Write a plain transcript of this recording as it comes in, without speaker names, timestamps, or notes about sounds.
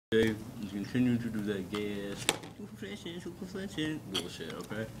Okay, you continue to do that gay ass super flinching bullshit,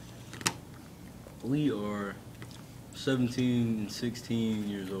 okay? We are 17 and 16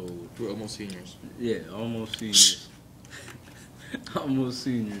 years old. We're almost seniors. Yeah, almost seniors. Almost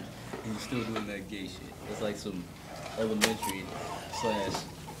seniors. And you're still doing that gay shit. It's like some elementary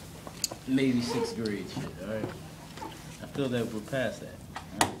 / maybe 6th grade shit, alright? I feel that we're past that.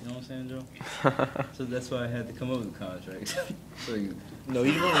 Right? You know what I'm saying, Joe? So that's why I had to come up with a contract. So you... No,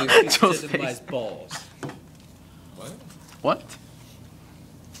 you don't incentivize balls. What? What?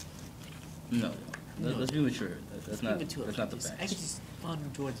 No. Let's be mature. That's not the I could facts. just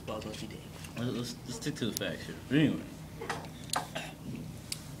fond Jordan's balls all day. Let's stick to the facts here. But anyway.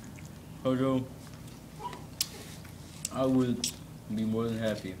 Joe, I would be more than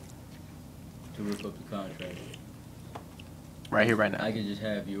happy to rip up the contract. Right here, right now. I could just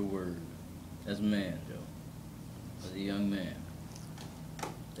have your word as a man, Joe. As a young man.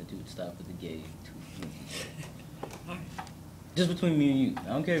 That you would stop at the gate to just between me and you. I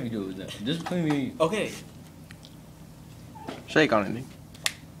don't care if you do it with them. Just between me and you. Okay. Shake on it, Nick.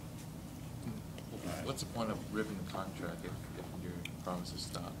 What's the point of ripping the contract if your promises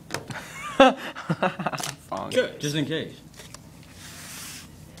stop? Fine. Good. Just in case.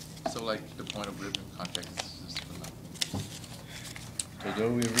 So, like, the point of ripping the contract is just for nothing. So, Joe,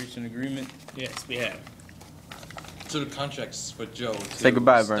 we have reached an agreement. Yes, we have. So the contract's for Joe to Say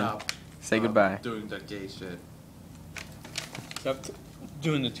goodbye, Vernon. stop Say goodbye. doing that gay shit. Stop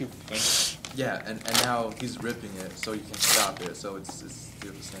doing the two things. Yeah, and now he's ripping it so you can stop it. So it's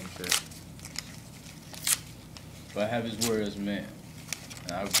still the same shit. But I have his word as a man.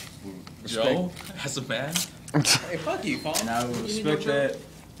 And I will respect, Joe, as a man? Hey, fuck you, Paul. and I will respect that,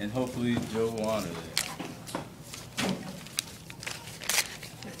 and hopefully Joe will honor that.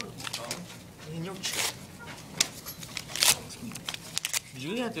 In your chair. Did you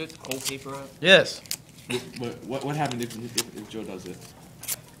really have to get the cold paper up? Yes. What happened if Joe does it?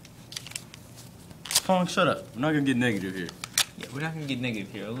 Fong, shut up. We're not gonna get negative here. Yeah, we're not gonna get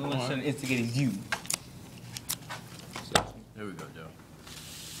negative here. We're gonna start instigating you. So, here we go, Joe.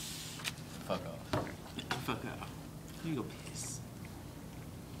 Fuck off. Fuck out. You go piss.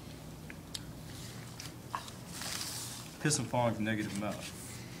 Piss in Fong's negative mouth.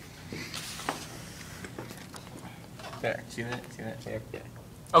 There. See that? See that? Yeah.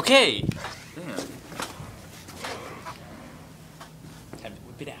 Okay. Damn. Time to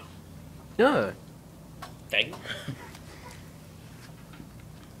whip it out. Yeah. Faggot.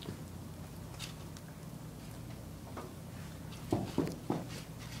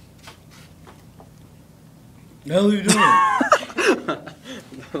 The hell are you doing?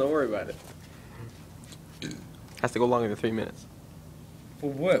 Don't worry about it. Has to go longer than 3 minutes.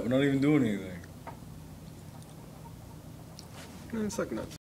 For what? We're not even doing anything. Suck nuts.